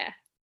Swim, yeah.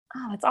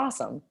 Oh, that's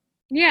awesome.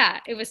 Yeah,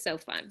 it was so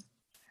fun.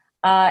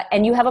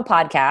 And you have a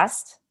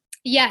podcast.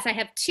 Yes, I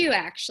have two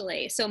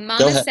actually. So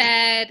Mama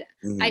Said,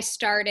 I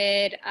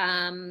started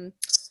a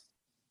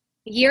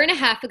year and a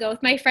half ago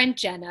with my friend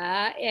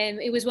Jenna,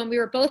 and it was when we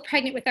were both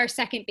pregnant with our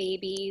second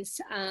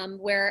babies,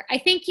 where I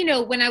think,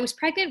 when I was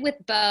pregnant with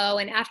Bo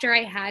and after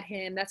I had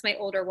him, that's my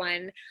older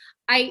one,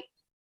 I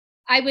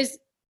was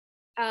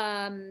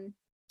I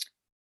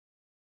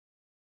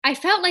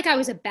felt like I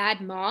was a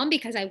bad mom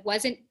because I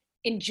wasn't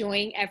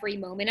enjoying every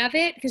moment of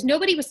it, because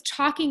nobody was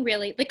talking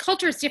really. The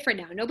culture is different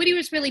now. Nobody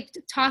was really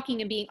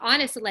talking and being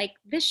honest, like,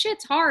 this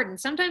shit's hard and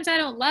sometimes I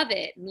don't love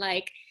it. And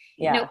like,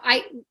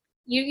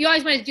 you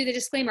always want to do the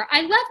disclaimer.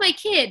 I love my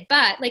kid,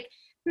 but like,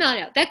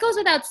 no, that goes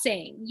without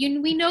saying.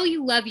 We know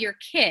you love your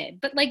kid,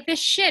 but like, this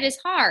shit is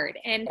hard.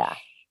 And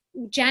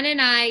Jen and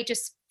I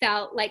just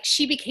felt like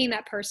she became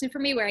that person for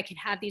me where I could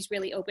have these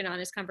really open,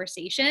 honest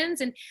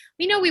conversations. And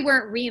we know we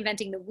weren't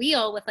reinventing the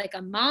wheel with like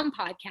a mom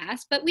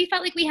podcast, but we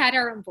felt like we had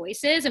our own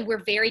voices and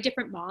we're very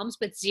different moms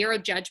with zero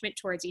judgment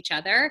towards each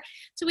other.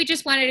 So we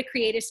just wanted to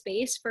create a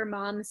space for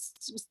moms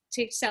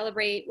to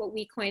celebrate what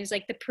we coined as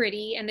like the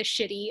pretty and the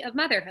shitty of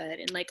motherhood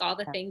and like all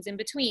the things in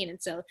between.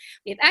 And so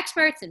we have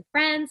experts and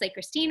friends like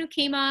Christine who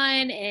came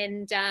on,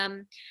 and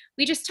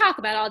we just talk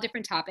about all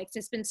different topics.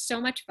 It's been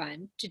so much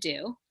fun to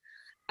do.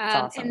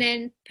 Awesome. And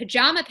then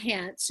Pajama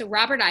Pants. So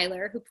Robert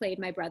Eiler, who played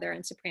my brother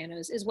on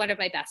Sopranos, is one of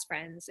my best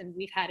friends. And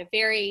we've had a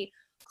very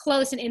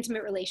close and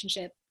intimate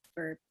relationship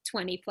for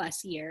 20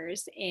 plus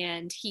years.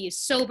 And he is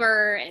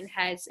sober and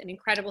has an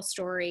incredible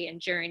story and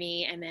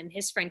journey. And then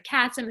his friend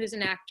Katzum, who's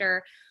an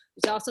actor,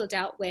 who's also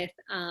dealt with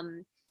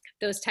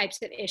those types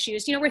of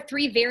issues. We're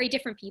three very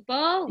different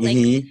people,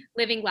 like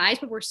living lives,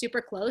 but we're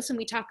super close. And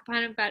we talk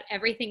about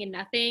everything and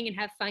nothing and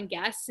have fun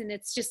guests. And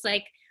it's just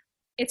like,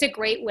 it's a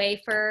great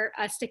way for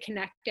us to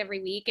connect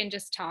every week and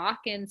just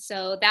talk. And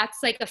so that's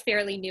like a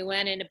fairly new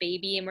one and a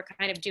baby, and we're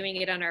kind of doing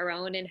it on our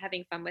own and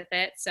having fun with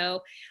it.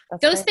 So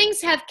those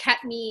things have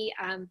kept me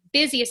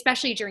busy,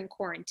 especially during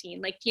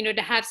quarantine. Like,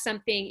 to have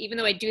something, even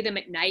though I do them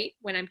at night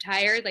when I'm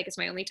tired, like it's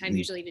my only time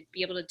usually to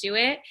be able to do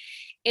it.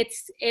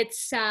 It's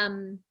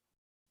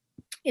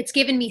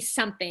given me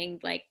something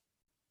like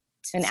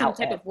some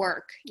type of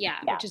work. Yeah,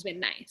 which has been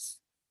nice.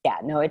 Yeah,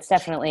 no, it's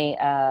definitely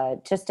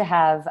just to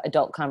have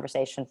adult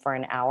conversation for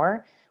an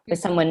hour with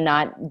someone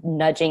not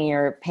nudging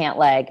your pant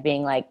leg,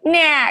 being like,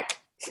 snack.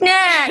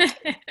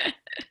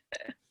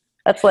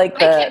 That's like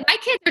my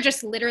kids are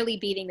just literally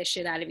beating the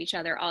shit out of each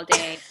other all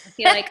day. I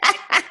feel like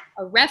I'm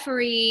a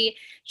referee,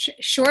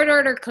 short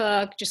order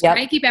cook, just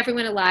trying to keep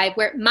everyone alive.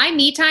 Where my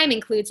me time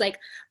includes like,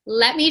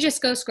 let me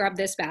just go scrub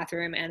this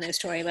bathroom and this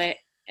toilet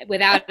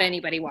without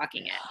anybody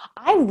walking in.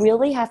 I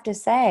really have to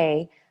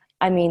say,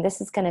 I mean,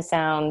 this is going to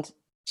sound.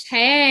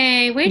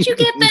 Hey, where'd you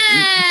get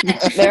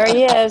that? There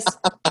he is.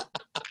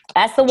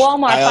 That's the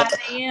Walmart 5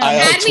 a.m.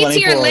 Add me to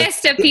your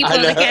list of people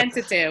to get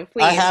to,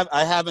 please.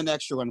 I have an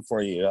extra one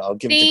for you. I'll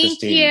give it to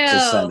Christine to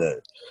send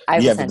it.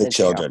 You have the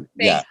children.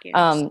 Thank you.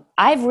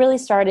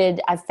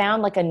 I've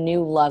found like a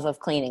new love of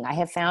cleaning. I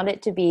have found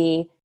it to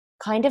be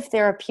kind of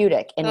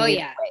therapeutic in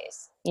weird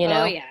ways. You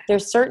know,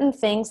 there's certain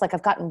things like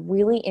I've gotten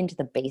really into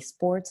the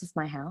baseboards of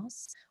my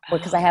house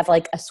because I have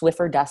like a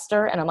Swiffer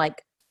duster and I'm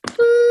like,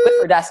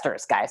 Swiffer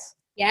dusters, guys.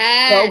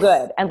 Yeah, so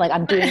good. And like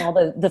I'm doing all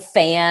the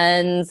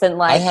fans and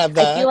like I have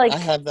that. I feel like I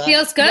have that.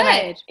 Feels good.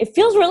 Yeah, it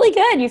feels really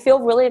good. You feel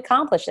really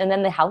accomplished, and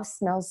then the house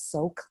smells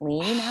so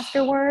clean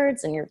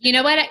afterwards. And you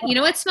know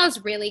what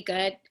smells really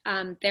good.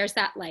 There's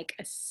that like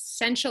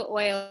essential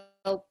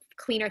oil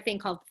cleaner thing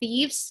called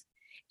Thieves,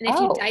 and if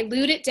you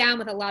dilute it down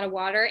with a lot of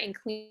water and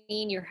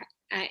clean your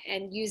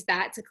and use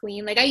that to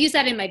clean, like I use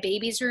that in my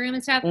baby's room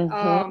and stuff. Mm-hmm.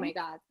 Oh my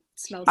god, it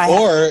smells.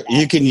 Or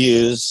you can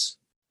use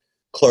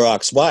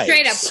Clorox wipes.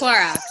 Straight up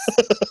Clorox.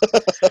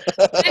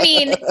 I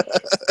mean,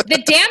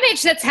 the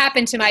damage that's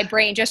happened to my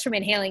brain just from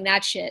inhaling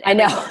that shit. I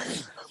know.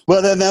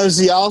 Well, then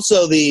there's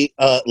also the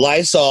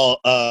Lysol.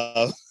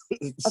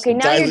 Okay,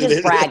 now you're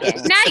just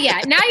bragging. Now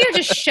you're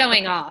just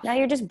showing off. Now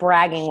you're just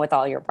bragging with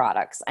all your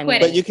products. I mean,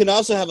 but you can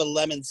also have a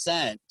lemon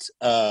scent.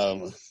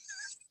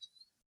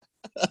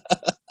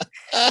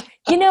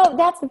 You know,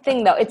 that's the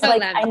thing, though. It's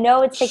like I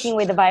know it's taking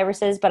away the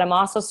viruses, but I'm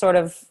also sort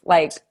of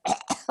like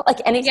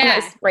anytime I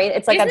spray it,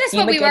 it's like Isn't this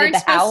what we weren't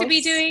supposed house to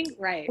be doing?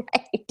 Right.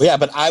 Yeah,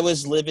 but I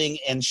was living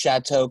in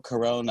Chateau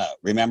Corona.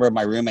 Remember,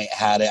 my roommate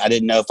had it. I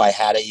didn't know if I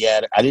had it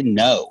yet. I didn't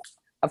know.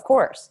 Of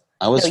course.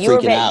 I was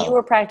freaking out. You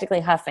were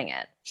practically huffing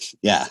it.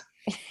 Yeah.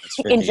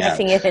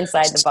 Injecting it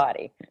inside the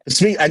body.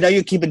 I know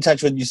you keep in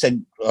touch with, you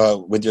said,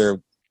 with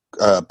your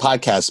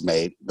podcast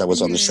mate that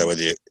was on the show with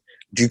you.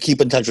 Do you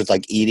keep in touch with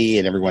like Edie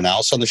and everyone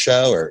else on the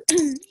show, or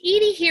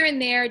Edie here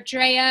and there?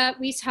 Drea,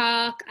 we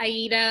talk.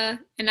 Aida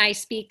and I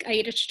speak.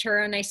 Aida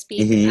Chituro and I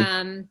speak.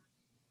 Mm-hmm.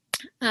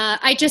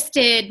 I just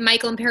did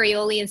Michael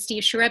Imperioli and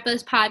Steve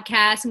Sharippa's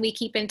podcast, and we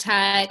keep in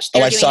touch.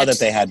 I saw that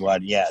they had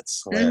one. Yeah,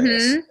 it's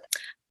hilarious.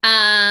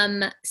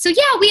 Mm-hmm. So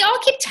yeah, we all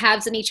keep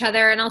tabs on each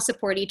other and all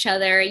support each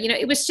other. You know,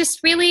 it was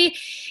just really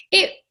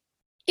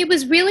it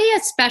was really a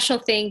special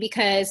thing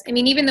because I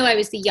mean, even though I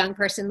was the young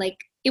person, like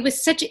it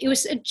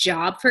was a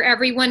job for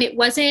everyone. It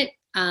wasn't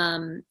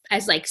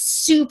as like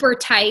super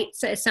tight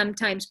as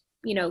sometimes,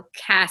 you know,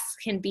 casts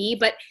can be,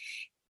 but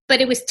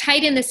it was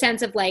tight in the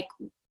sense of like,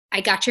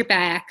 I got your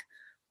back.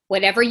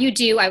 Whatever you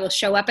do, I will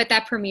show up at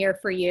that premiere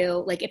for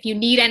you. Like if you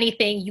need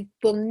anything, you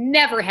will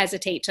never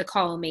hesitate to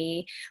call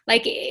me.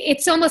 Like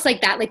it's almost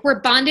like that. Like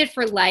we're bonded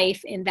for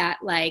life in that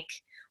like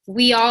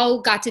we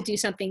all got to do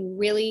something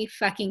really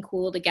fucking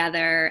cool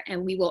together,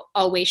 and we will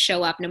always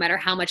show up no matter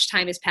how much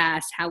time has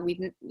passed,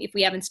 if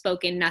we haven't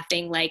spoken,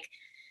 nothing. Like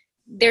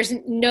there's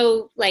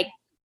no like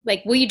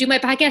will you do my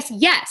podcast?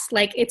 Yes.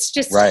 Like it's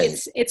just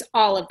it's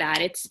all of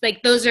that. It's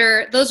like those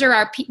are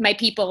my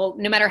people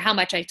no matter how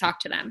much I talk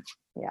to them.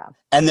 Yeah.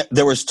 And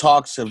there was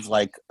talks of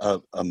like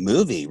a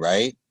movie,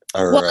 right?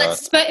 Or, well,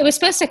 it was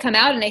supposed to come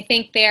out, and I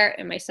think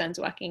and my son's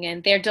walking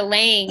in, they're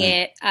delaying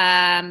it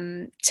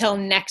till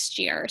next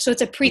year. So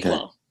it's a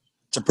prequel. Okay.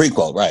 It's a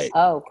prequel, right?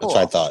 Oh, cool. That's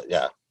what I thought,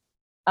 yeah.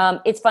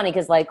 It's funny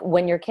because like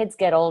when your kids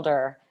get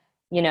older,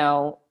 you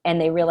know, and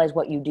they realize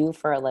what you do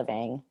for a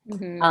living,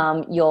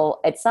 you'll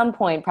at some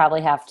point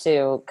probably have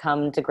to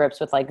come to grips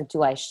with like,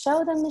 do I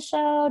show them the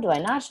show? Do I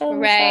not show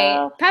them the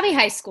show? Probably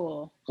high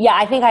school. Yeah,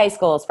 I think high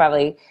school is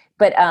probably.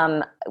 But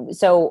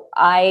so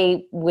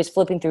I was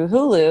flipping through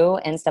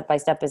Hulu, and Step by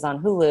Step is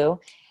on Hulu,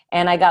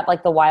 and I got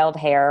like the wild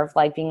hair of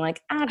like being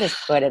like,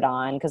 just put it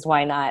on because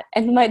why not?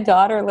 And my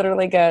daughter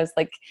literally goes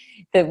like,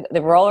 the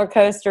roller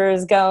coaster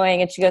is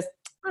going, and she goes,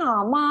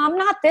 "Oh, Mom,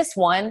 not this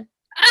one."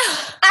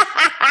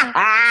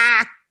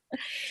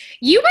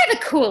 You were the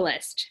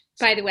coolest,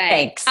 by the way.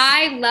 Thanks.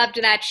 I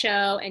loved that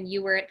show, and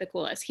you were the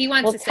coolest. He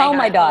wants to say tell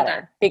my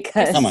daughter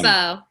because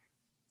Bo.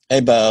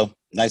 Hey, Bo.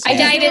 Nice. I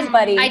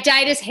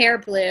dyed his hair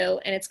blue,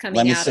 and it's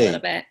coming out a little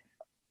bit.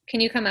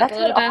 Can you come up a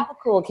little bit? All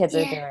cool kids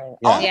are doing. Yeah.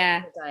 All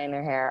kids are dyeing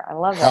their hair. I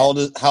love it.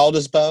 How old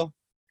is Bo?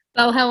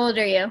 Bo, how old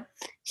are you?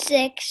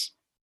 6.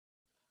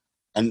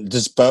 And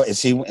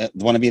is he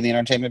want to be in the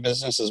entertainment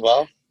business as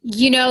well?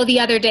 You know, the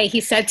other day he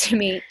said to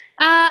me,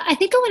 I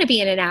think I want to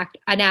be an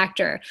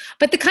actor,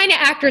 but the kind of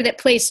actor that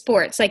plays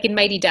sports, like in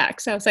Mighty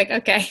Ducks. I was like,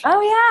 okay.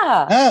 Oh,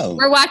 yeah. Oh.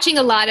 We're watching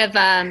a lot of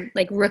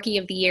like Rookie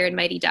of the Year and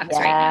Mighty Ducks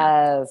right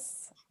now. Yes.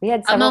 We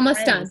had I'm several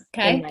almost friends done.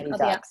 Okay. in Mighty I'll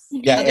be out. Ducks.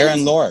 Yeah,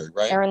 Aaron Laura,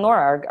 right? Aaron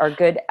Laura, our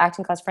good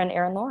acting class friend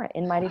Aaron Laura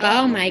in Mighty Ducks.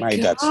 Oh my Mighty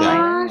God. Ducks,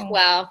 yeah.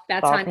 Well,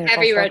 that's All on comes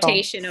heavy full circle.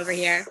 rotation over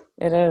here.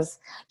 It is.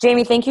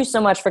 Jamie, thank you so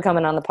much for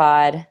coming on the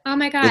pod. Oh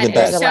my You're God. the It was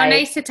best. so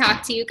nice to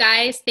talk to you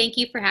guys. Thank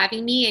you for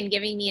having me and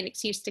giving me an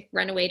excuse to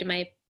run away to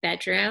my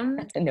bedroom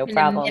No in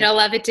problem. the middle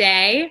of a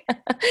day.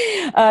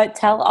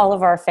 Tell all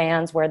of our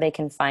fans where they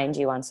can find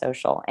you on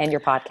social and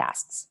your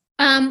podcasts.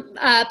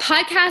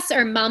 Podcasts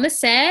are Mama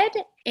Said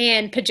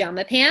and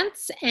Pajama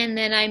Pants. And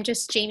then I'm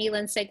just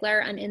Jamie-Lynn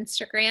Sigler on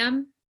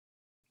Instagram.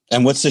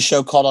 And what's the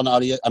show called on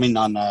audio? I mean,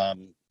 on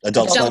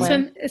Adult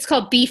Swim? It's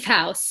called Beef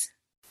House.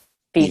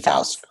 Beef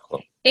House.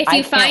 Cool. If I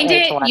you can't find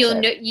wait to it, watch you'll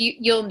it. know.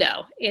 You'll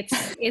know.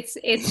 It's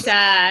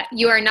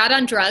you are not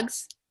on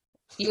drugs.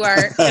 You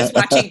are just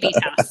watching Beef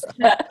House.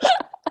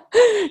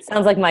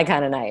 Sounds like my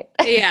kind of night.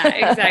 Yeah,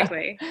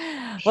 exactly.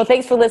 Well,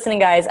 thanks for listening,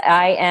 guys.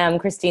 I am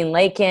Christine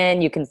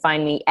Lakin. You can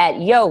find me at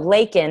Yo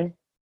Lakin.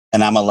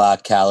 And I'm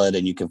Alak Khalid,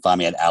 and you can find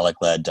me at Alec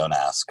Led. Don't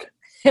ask.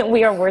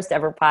 We are Worst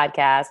Ever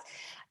Podcast.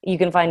 You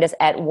can find us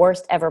at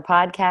Worst Ever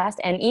Podcast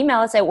and email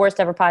us at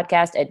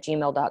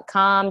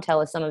worsteverpodcast@gmail.com.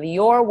 Tell us some of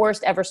your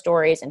worst ever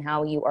stories and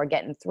how you are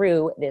getting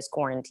through this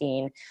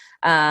quarantine.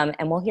 And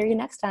we'll hear you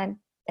next time.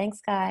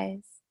 Thanks, guys.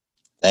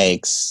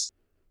 Thanks.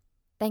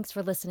 Thanks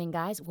for listening,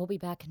 guys. We'll be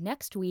back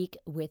next week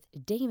with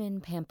Damon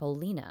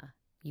Pampolina.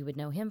 You would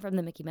know him from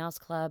the Mickey Mouse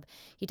Club.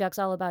 He talks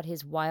all about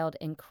his wild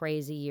and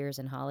crazy years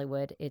in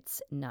Hollywood. It's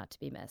not to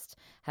be missed.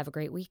 Have a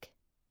great week.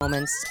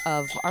 Moments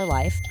of our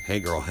life. Hey,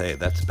 girl, hey,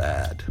 that's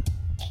bad.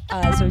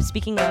 So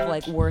speaking of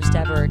like worst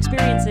ever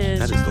experiences.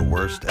 That is the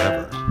worst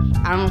ever.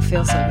 I don't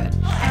feel so good.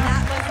 And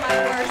that was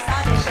my worst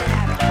audition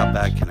ever. How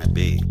bad can it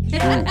be?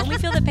 When we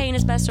feel that pain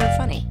is best served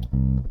funny.